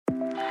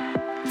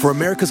For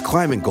America's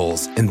climate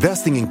goals,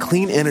 investing in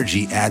clean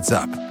energy adds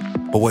up.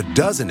 But what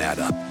doesn't add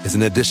up is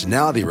an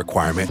additionality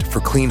requirement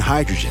for clean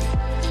hydrogen.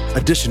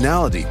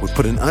 Additionality would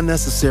put an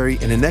unnecessary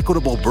and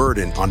inequitable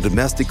burden on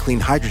domestic clean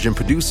hydrogen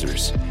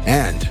producers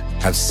and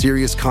have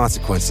serious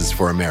consequences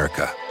for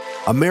America.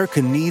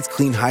 America needs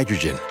clean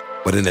hydrogen,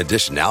 but an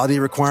additionality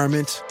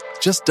requirement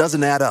just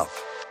doesn't add up.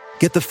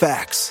 Get the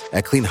facts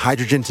at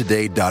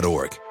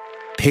cleanhydrogentoday.org.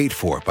 Paid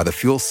for by the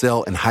Fuel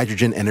Cell and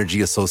Hydrogen Energy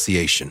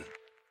Association.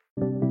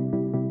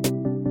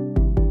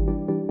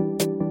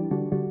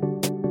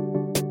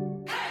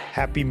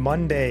 Happy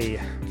Monday,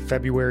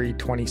 February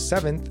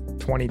 27th,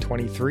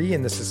 2023,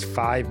 and this is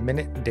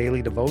 5-Minute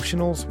Daily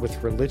Devotionals with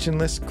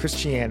Religionless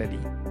Christianity.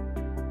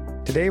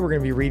 Today we're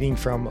going to be reading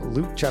from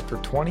Luke chapter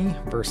 20,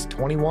 verse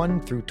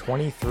 21 through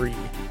 23,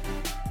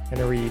 and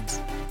it reads,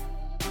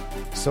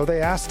 "So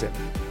they asked him,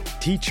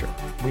 'Teacher,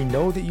 we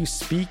know that you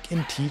speak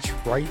and teach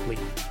rightly,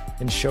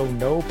 and show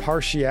no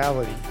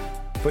partiality,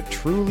 but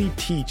truly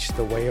teach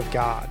the way of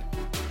God.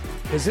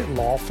 Is it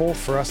lawful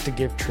for us to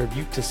give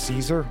tribute to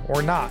Caesar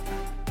or not?'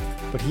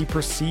 But he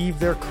perceived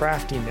their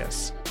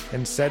craftiness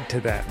and said to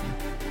them,"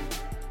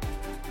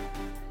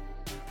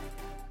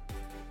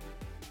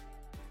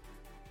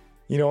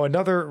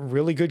 another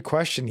really good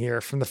question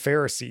here from the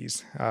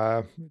Pharisees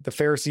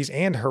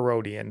and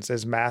Herodians,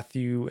 as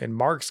Matthew and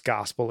Mark's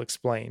gospel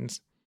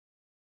explains.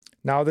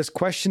 Now, this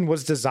question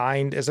was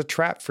designed as a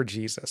trap for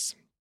Jesus.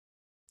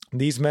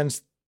 These men,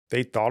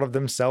 they thought of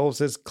themselves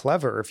as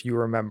clever, if you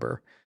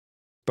remember.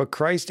 But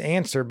Christ's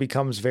answer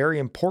becomes very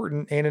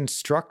important and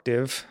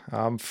instructive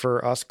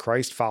for us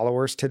Christ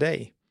followers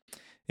today.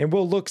 And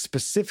we'll look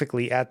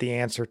specifically at the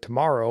answer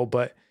tomorrow,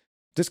 but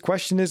this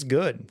question is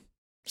good.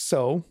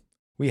 So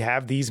we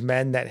have these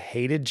men that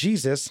hated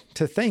Jesus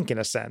to thank, in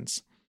a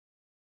sense.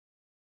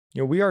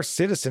 We are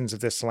citizens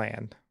of this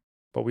land,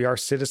 but we are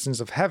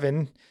citizens of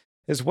heaven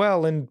as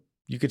well, and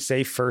you could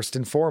say first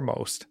and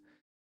foremost.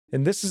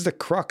 And this is the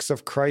crux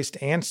of Christ's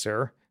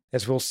answer,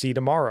 as we'll see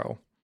tomorrow.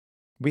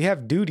 We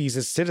have duties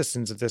as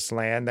citizens of this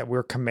land that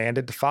we're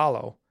commanded to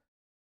follow,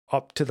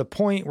 up to the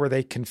point where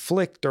they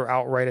conflict or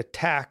outright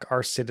attack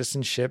our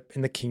citizenship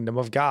in the kingdom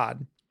of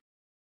God.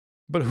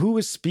 But who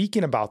is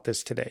speaking about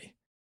this today?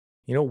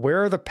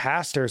 Where are the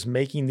pastors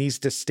making these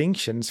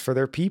distinctions for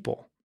their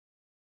people?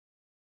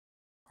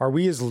 Are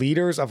we as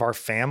leaders of our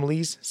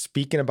families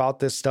speaking about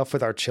this stuff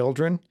with our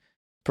children,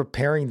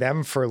 preparing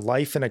them for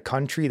life in a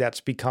country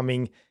that's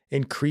becoming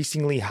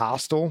increasingly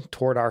hostile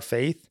toward our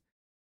faith?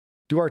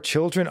 Do our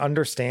children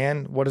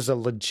understand what is a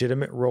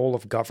legitimate role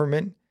of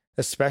government,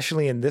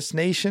 especially in this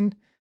nation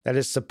that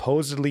is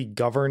supposedly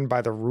governed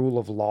by the rule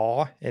of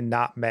law and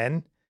not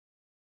men?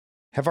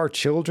 Have our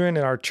children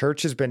and our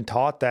churches been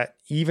taught that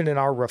even in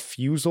our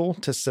refusal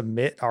to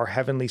submit our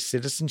heavenly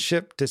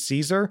citizenship to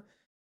Caesar,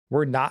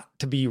 we're not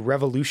to be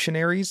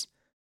revolutionaries?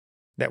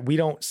 That we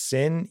don't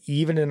sin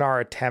even in our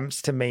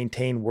attempts to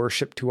maintain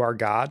worship to our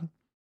God?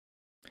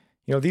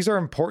 These are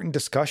important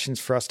discussions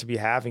for us to be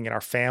having in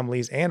our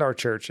families and our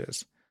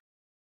churches.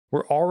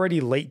 We're already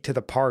late to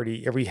the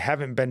party if we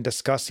haven't been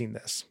discussing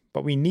this,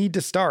 but we need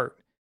to start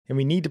and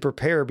we need to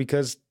prepare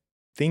because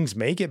things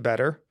may get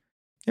better,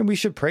 and we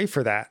should pray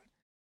for that.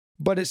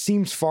 But it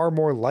seems far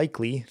more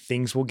likely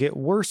things will get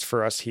worse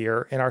for us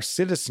here and our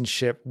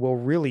citizenship will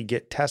really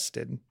get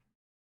tested.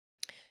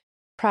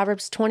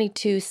 Proverbs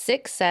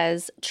 22:6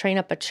 says, "Train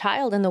up a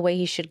child in the way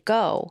he should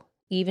go.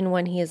 Even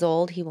when he is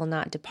old, he will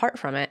not depart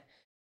from it."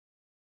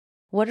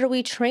 What are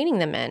we training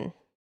them in?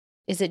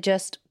 Is it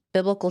just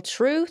biblical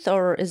truth,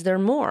 or is there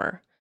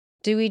more?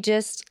 Do we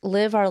just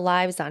live our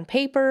lives on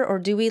paper, or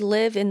do we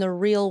live in the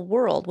real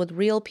world with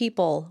real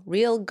people,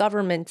 real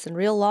governments, and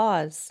real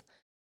laws?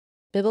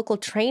 Biblical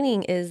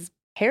training is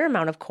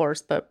paramount, of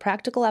course, but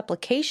practical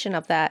application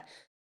of that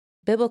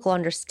biblical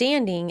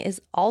understanding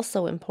is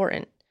also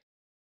important.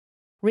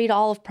 Read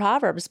all of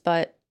Proverbs,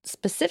 but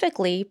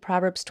specifically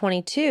Proverbs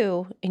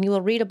 22, and you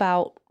will read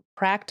about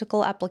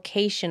practical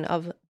application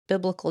of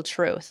biblical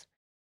truth.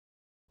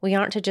 We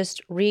aren't to just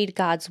read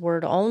God's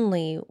word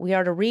only. We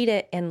are to read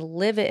it and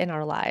live it in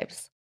our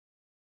lives.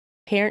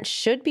 Parents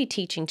should be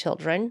teaching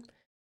children.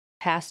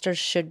 Pastors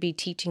should be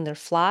teaching their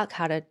flock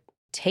how to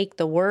take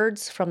the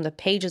words from the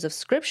pages of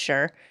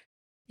Scripture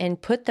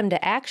and put them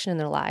to action in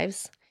their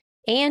lives.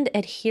 And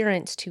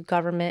adherence to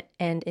government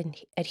and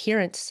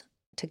adherence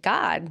to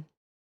God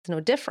is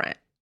no different.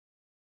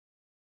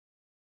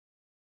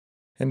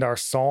 And our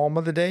psalm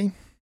of the day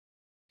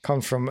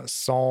comes from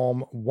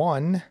Psalm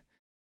 1,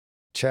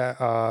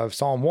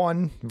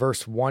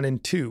 verse 1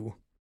 and 2.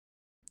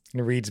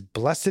 And it reads,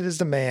 "Blessed is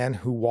the man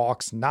who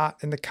walks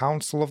not in the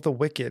counsel of the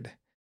wicked,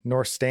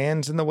 nor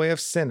stands in the way of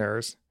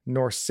sinners,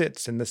 nor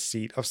sits in the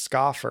seat of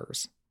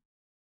scoffers."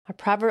 Our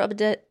proverb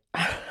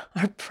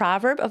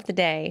of the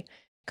day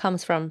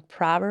comes from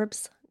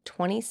Proverbs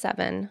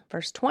 27,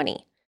 verse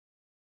 20.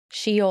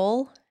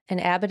 "Sheol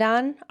and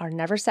Abaddon are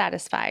never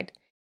satisfied,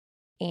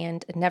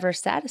 and never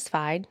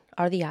satisfied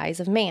are the eyes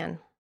of man."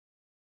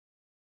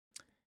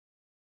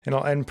 And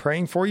I'll end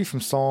praying for you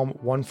from Psalm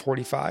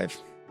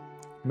 145.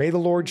 May the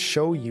Lord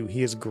show you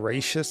he is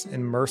gracious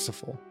and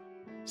merciful,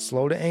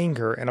 slow to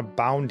anger and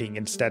abounding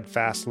in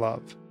steadfast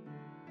love,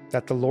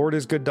 that the Lord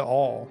is good to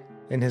all,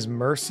 and his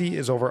mercy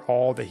is over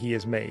all that he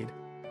has made.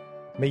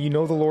 May you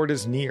know the Lord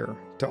is near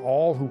to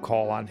all who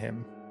call on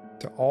him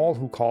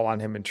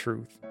in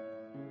truth,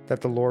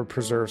 that the Lord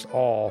preserves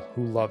all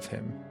who love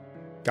him.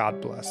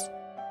 God bless.